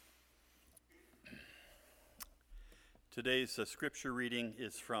Today's scripture reading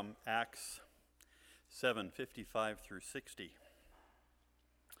is from Acts 7:55 through 60.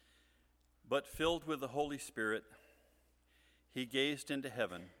 But filled with the Holy Spirit, he gazed into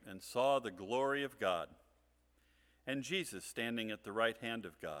heaven and saw the glory of God, and Jesus standing at the right hand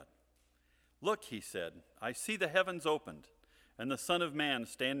of God. "Look," he said, "I see the heavens opened, and the Son of Man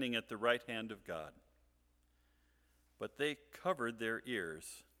standing at the right hand of God." But they covered their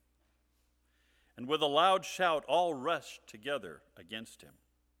ears, and with a loud shout all rushed together against him.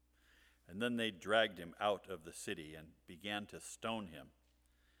 And then they dragged him out of the city and began to stone him.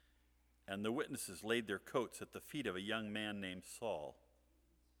 And the witnesses laid their coats at the feet of a young man named Saul.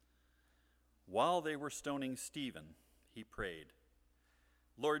 While they were stoning Stephen, he prayed,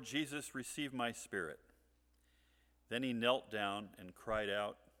 "Lord Jesus, receive my spirit." Then he knelt down and cried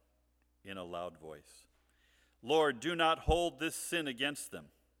out in a loud voice, "Lord, do not hold this sin against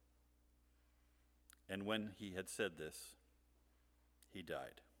them." And when he had said this, he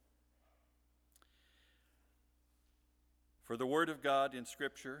died. For the word of God in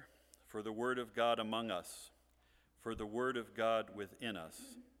Scripture, for the word of God among us, for the word of God within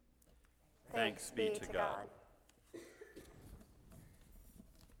us, thanks be to God. Thank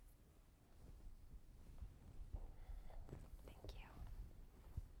you.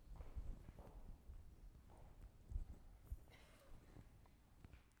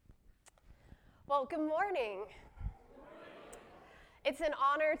 Well, good morning. It's an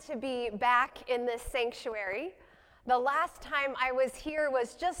honor to be back in this sanctuary. The last time I was here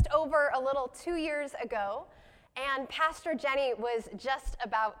was just over a little 2 years ago, and Pastor Jenny was just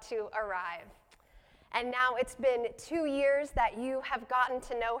about to arrive. And now it's been 2 years that you have gotten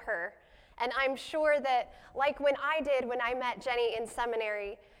to know her, and I'm sure that, like when I did when I met Jenny in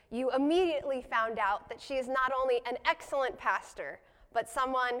seminary, you immediately found out that she is not only an excellent pastor, but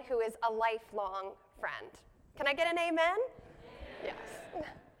someone who is a lifelong friend. Can I get an amen? Yes.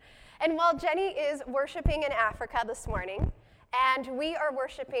 And while Jenny is worshiping in Africa this morning, and we are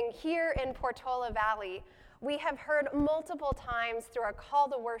worshiping here in Portola Valley, we have heard multiple times through our call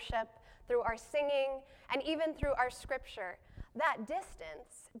to worship, through our singing, and even through our scripture, that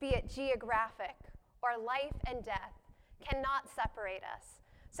distance, be it geographic or life and death, cannot separate us.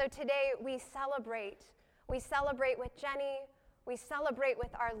 So today we celebrate with Jenny, we celebrate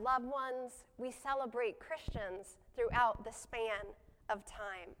with our loved ones, we celebrate Christians throughout the span of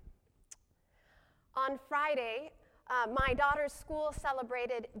time. On Friday, my daughter's school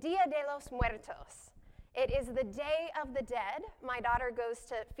celebrated Dia de los Muertos. It is the Day of the Dead. My daughter goes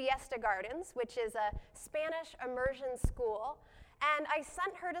to Fiesta Gardens, which is a Spanish immersion school, and I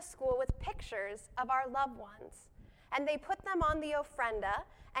sent her to school with pictures of our loved ones. And they put them on the ofrenda,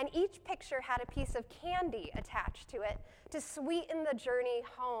 and each picture had a piece of candy attached to it to sweeten the journey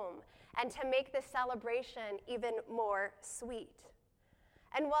home and to make the celebration even more sweet.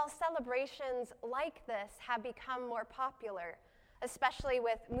 And while celebrations like this have become more popular, especially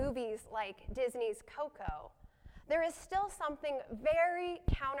with movies like Disney's Coco, there is still something very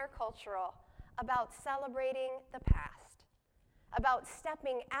countercultural about celebrating the past, about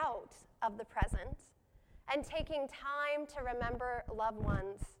stepping out of the present, and taking time to remember loved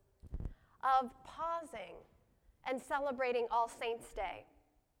ones, of pausing and celebrating All Saints' Day,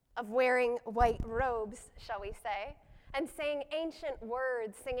 of wearing white robes, shall we say, and saying ancient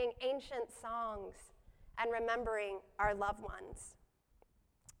words, singing ancient songs, and remembering our loved ones.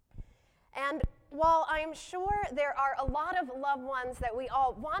 And while I'm sure there are a lot of loved ones that we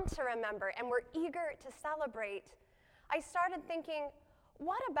all want to remember and we're eager to celebrate, I started thinking,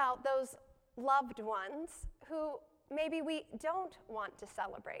 what about those loved ones who maybe we don't want to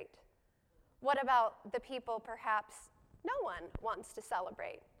celebrate? What about the people perhaps no one wants to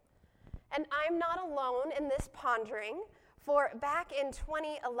celebrate? And I'm not alone in this pondering, for back in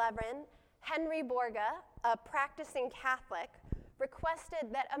 2011, Henry Borga, a practicing Catholic,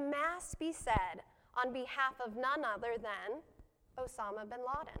 requested that a mass be said on behalf of none other than Osama bin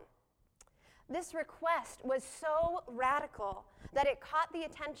Laden. This request was so radical that it caught the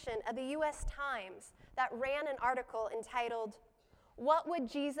attention of the U.S. Times that ran an article entitled, "What Would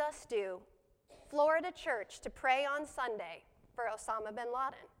Jesus Do? Florida Church to Pray on Sunday for Osama bin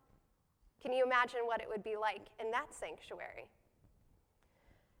Laden." Can you imagine what it would be like in that sanctuary?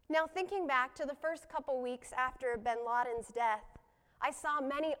 Now, thinking back to the first couple weeks after bin Laden's death, I saw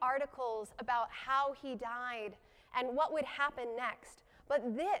many articles about how he died and what would happen next.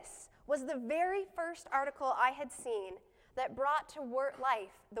 But this was the very first article I had seen that brought to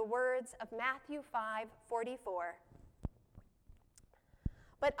life the words of Matthew 5:44.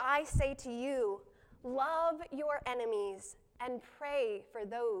 "But I say to you, love your enemies and pray for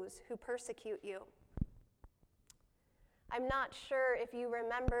those who persecute you." I'm not sure if you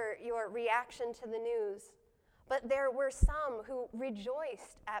remember your reaction to the news, but there were some who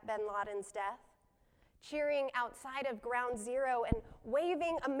rejoiced at bin Laden's death, cheering outside of Ground Zero and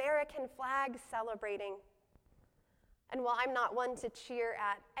waving American flags celebrating. And while I'm not one to cheer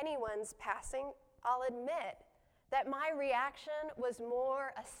at anyone's passing, I'll admit that my reaction was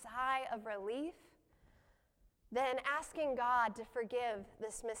more a sigh of relief than asking God to forgive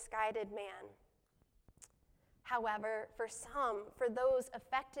this misguided man. However, for some, for those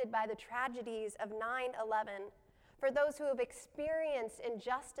affected by the tragedies of 9/11, for those who have experienced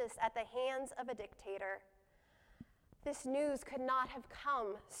injustice at the hands of a dictator, this news could not have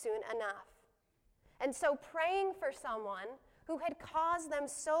come soon enough. And so praying for someone who had caused them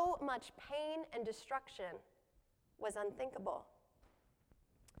so much pain and destruction was unthinkable.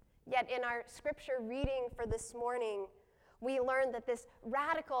 Yet in our scripture reading for this morning, we learn that this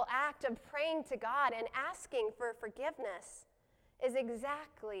radical act of praying to God and asking for forgiveness is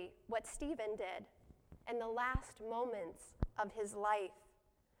exactly what Stephen did in the last moments of his life.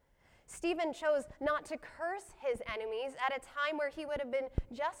 Stephen chose not to curse his enemies at a time where he would have been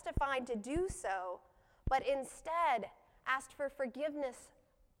justified to do so, but instead asked for forgiveness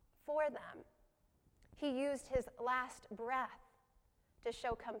for them. He used his last breath to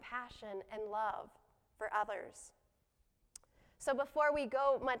show compassion and love for others. So before we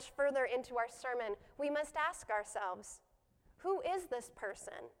go much further into our sermon, we must ask ourselves, who is this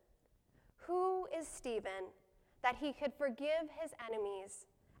person? Who is Stephen that he could forgive his enemies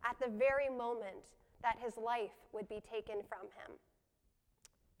at the very moment that his life would be taken from him?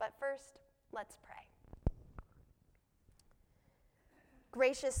 But first, let's pray.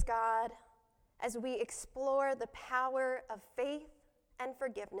 Gracious God, as we explore the power of faith and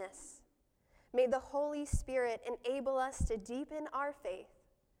forgiveness, may the Holy Spirit enable us to deepen our faith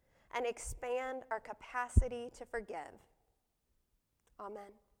and expand our capacity to forgive.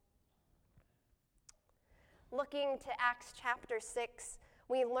 Amen. Looking to Acts chapter 6,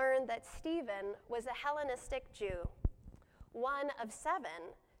 we learn that Stephen was a Hellenistic Jew, one of 7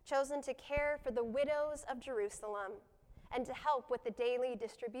 chosen to care for the widows of Jerusalem and to help with the daily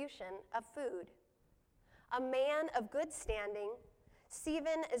distribution of food. A man of good standing,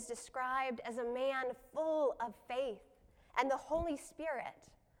 Stephen is described as a man full of faith and the Holy Spirit,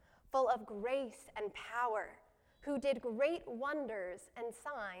 full of grace and power, who did great wonders and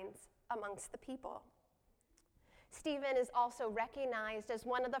signs amongst the people. Stephen is also recognized as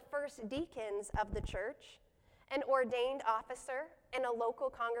one of the first deacons of the church, an ordained officer in a local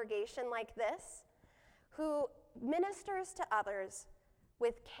congregation like this, who ministers to others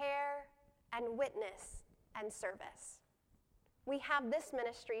with care and witness and service. We have this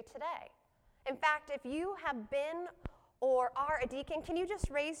ministry today. In fact, if you have been or are a deacon, can you just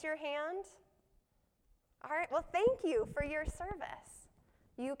raise your hand? All right, well, thank you for your service.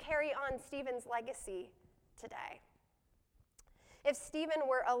 You carry on Stephen's legacy today. If Stephen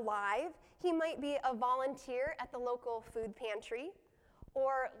were alive, he might be a volunteer at the local food pantry,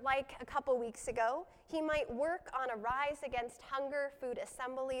 or like a couple weeks ago, he might work on a Rise Against Hunger food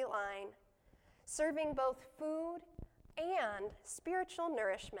assembly line, serving both food and spiritual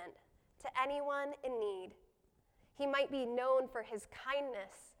nourishment to anyone in need. He might be known for his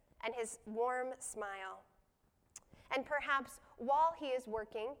kindness and his warm smile. And perhaps while he is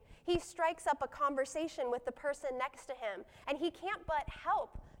working, he strikes up a conversation with the person next to him, and he can't but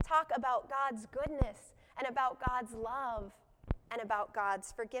help talk about God's goodness and about God's love and about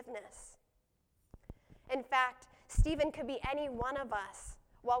God's forgiveness. In fact, Stephen could be any one of us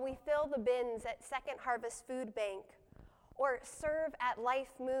while we fill the bins at Second Harvest Food Bank, or serve at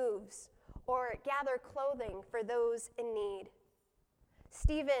Life Moves, or gather clothing for those in need.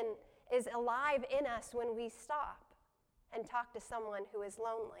 Stephen is alive in us when we stop and talk to someone who is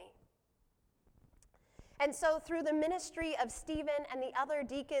lonely. And so through the ministry of Stephen and the other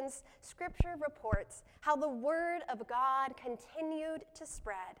deacons, Scripture reports how the word of God continued to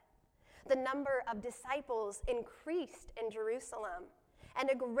spread. The number of disciples increased in Jerusalem, and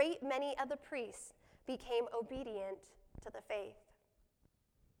a great many of the priests became obedient to the faith.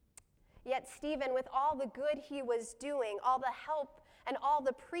 Yet Stephen, with all the good he was doing, all the help and all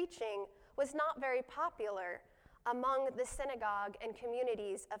the preaching, was not very popular among the synagogue and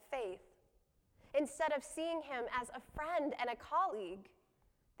communities of faith. Instead of seeing him as a friend and a colleague,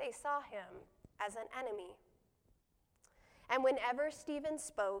 they saw him as an enemy. And whenever Stephen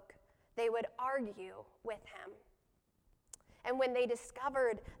spoke, they would argue with him. And when they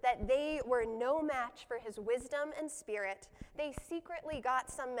discovered that they were no match for his wisdom and spirit, they secretly got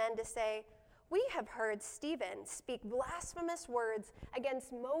some men to say, "We have heard Stephen speak blasphemous words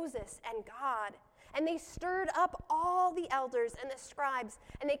against Moses and God." And they stirred up all the elders and the scribes,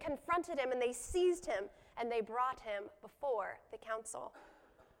 and they confronted him, and they seized him, and they brought him before the council.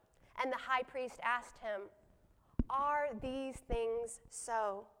 And the high priest asked him, "Are these things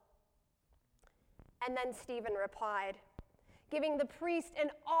so?" And then Stephen replied, giving the priest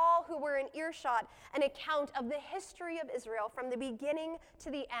and all who were in earshot an account of the history of Israel from the beginning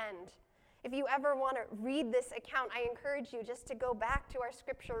to the end. If you ever want to read this account, I encourage you just to go back to our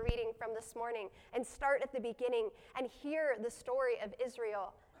scripture reading from this morning and start at the beginning and hear the story of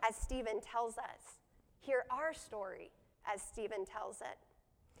Israel as Stephen tells us. Hear our story as Stephen tells it.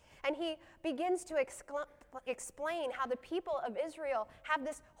 And he begins to explain how the people of Israel have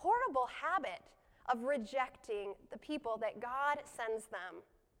this horrible habit of rejecting the people that God sends them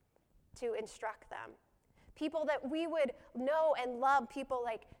to instruct them. People that we would know and love, people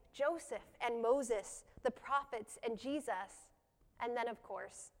like Joseph and Moses, the prophets and Jesus, and then, of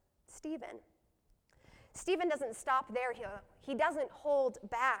course, Stephen. Stephen doesn't stop there. He doesn't hold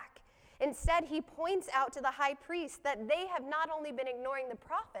back. Instead, he points out to the high priest that they have not only been ignoring the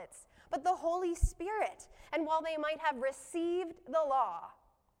prophets, but the Holy Spirit. And while they might have received the law,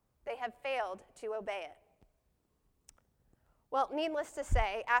 they have failed to obey it. Well, needless to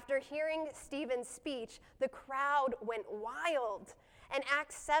say, after hearing Stephen's speech, the crowd went wild. And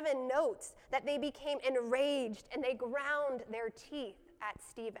Acts 7 notes that they became enraged and they ground their teeth at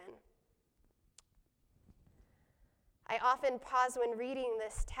Stephen. I often pause when reading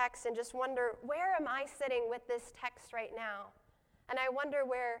this text and just wonder, where am I sitting with this text right now? And I wonder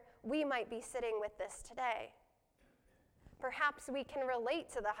where we might be sitting with this today. Perhaps we can relate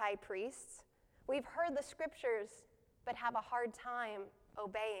to the high priests. We've heard the scriptures, but have a hard time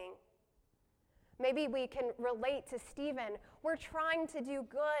obeying. Maybe we can relate to Stephen. We're trying to do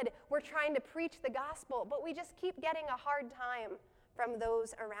good. We're trying to preach the gospel, but we just keep getting a hard time from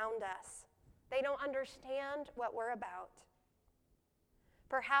those around us. They don't understand what we're about.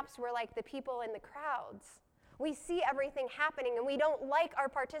 Perhaps we're like the people in the crowds. We see everything happening and we don't like our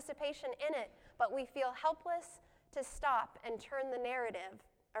participation in it, but we feel helpless to stop and turn the narrative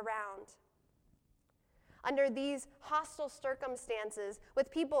around. Under these hostile circumstances,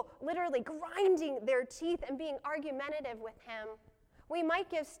 with people literally grinding their teeth and being argumentative with him, we might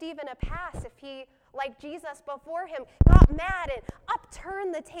give Stephen a pass if he, like Jesus before him, got mad and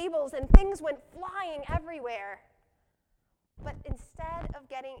upturned the tables and things went flying everywhere. But instead of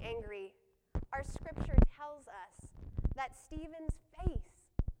getting angry, our scripture tells us that Stephen's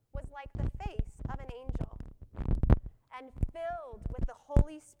face was like the face of an angel. And filled with the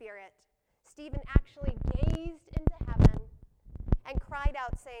Holy Spirit, Stephen actually gazed into heaven and cried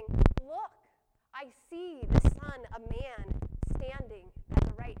out, saying, "Look, I see the Son of Man standing at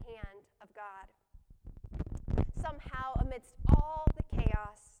the right hand of God." Somehow, amidst all the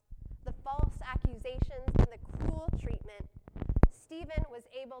chaos, the false accusations, and the cruel treatment, Stephen was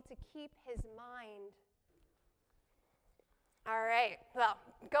able to keep his mind. All right, well,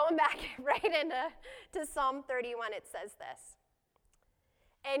 going back right into Psalm 31, it says this.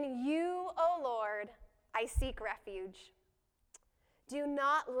 "In you, O Lord, I seek refuge. Do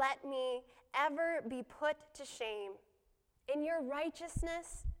not let me ever be put to shame. In your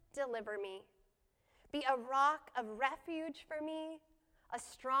righteousness, deliver me. Be a rock of refuge for me, a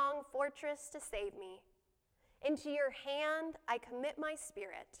strong fortress to save me. Into your hand I commit my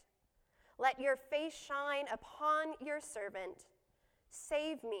spirit. Let your face shine upon your servant.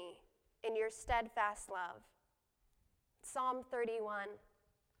 Save me in your steadfast love." Psalm 31.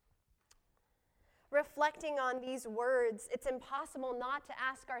 Reflecting on these words, it's impossible not to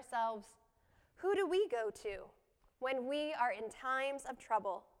ask ourselves, who do we go to when we are in times of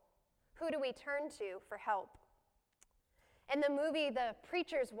trouble? Who do we turn to for help? In the movie The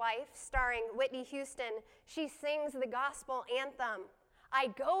Preacher's Wife, starring Whitney Houston, she sings the gospel anthem, "I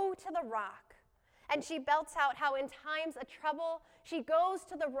go to the rock." And she belts out how in times of trouble, she goes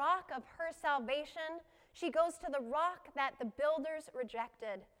to the rock of her salvation. She goes to the rock that the builders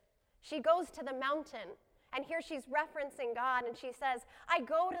rejected. She goes to the mountain, and here she's referencing God, and she says, "I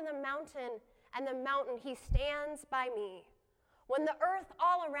go to the mountain, and the mountain, he stands by me. When the earth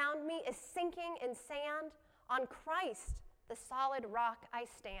all around me is sinking in sand, on Christ, the solid rock, I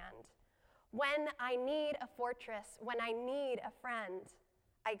stand. When I need a fortress, when I need a friend,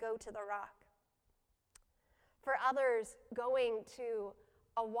 I go to the rock." For others, going to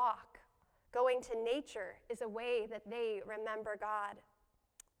a walk, going to nature is a way that they remember God.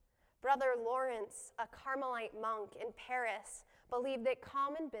 Brother Lawrence, a Carmelite monk in Paris, believed that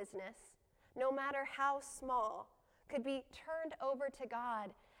common business, no matter how small, could be turned over to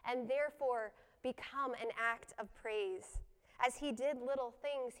God and therefore become an act of praise. As he did little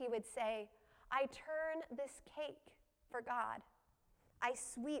things, he would say, I turn this cake for God. I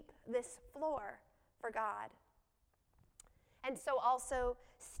sweep this floor for God. And so also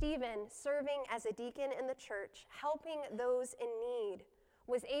Stephen, serving as a deacon in the church, helping those in need,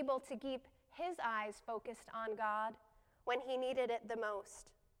 was able to keep his eyes focused on God when he needed it the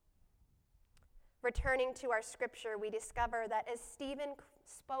most. Returning to our scripture, we discover that as Stephen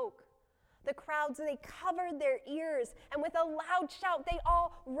spoke, the crowds, they covered their ears, and with a loud shout, they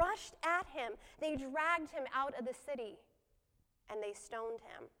all rushed at him. They dragged him out of the city, and they stoned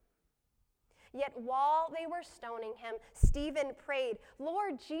him. Yet while they were stoning him, Stephen prayed,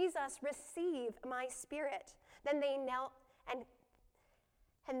 Lord Jesus, receive my spirit. Then he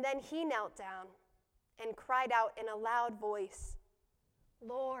knelt down and cried out in a loud voice,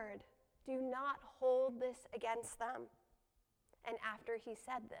 Lord, do not hold this against them. And after he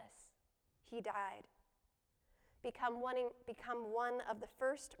said this, he died. Become one of the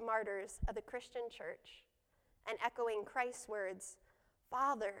first martyrs of the Christian church, and echoing Christ's words,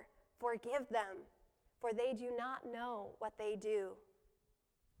 Father, forgive them, for they do not know what they do.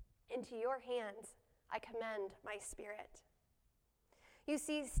 Into your hands I commend my spirit. You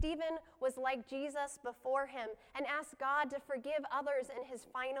see, Stephen was like Jesus before him and asked God to forgive others in his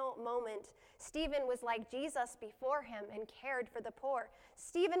final moment. Stephen was like Jesus before him and cared for the poor.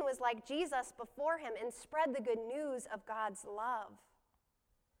 Stephen was like Jesus before him and spread the good news of God's love.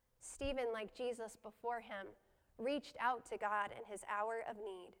 Stephen, like Jesus before him, reached out to God in his hour of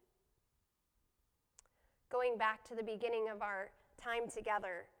need. Going back to the beginning of our time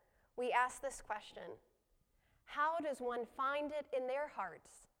together, we ask this question: how does one find it in their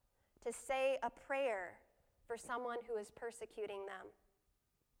hearts to say a prayer for someone who is persecuting them?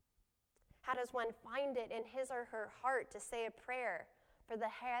 How does one find it in his or her heart to say a prayer for the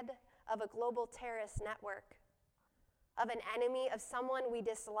head of a global terrorist network, of an enemy, of someone we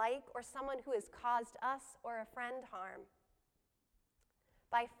dislike, or someone who has caused us or a friend harm?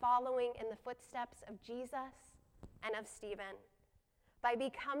 By following in the footsteps of Jesus and of Stephen, by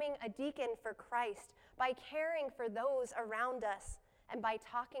becoming a deacon for Christ, by caring for those around us, and by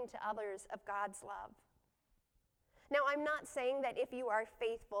talking to others of God's love. Now, I'm not saying that if you are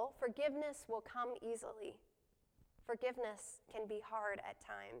faithful, forgiveness will come easily. Forgiveness can be hard at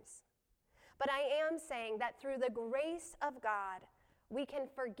times. But I am saying that through the grace of God, we can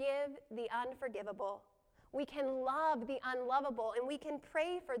forgive the unforgivable. We can love the unlovable, and we can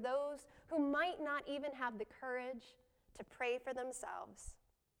pray for those who might not even have the courage to pray for themselves.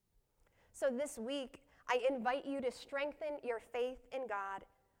 So this week, I invite you to strengthen your faith in God,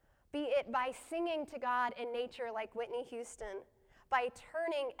 be it by singing to God in nature like Whitney Houston, by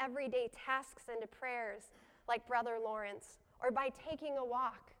turning everyday tasks into prayers like Brother Lawrence, or by taking a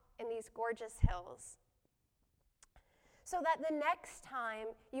walk in these gorgeous hills. So that the next time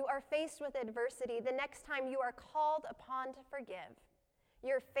you are faced with adversity, the next time you are called upon to forgive,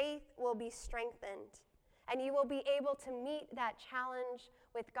 your faith will be strengthened, and you will be able to meet that challenge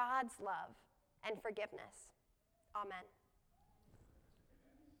with God's love and forgiveness. Amen.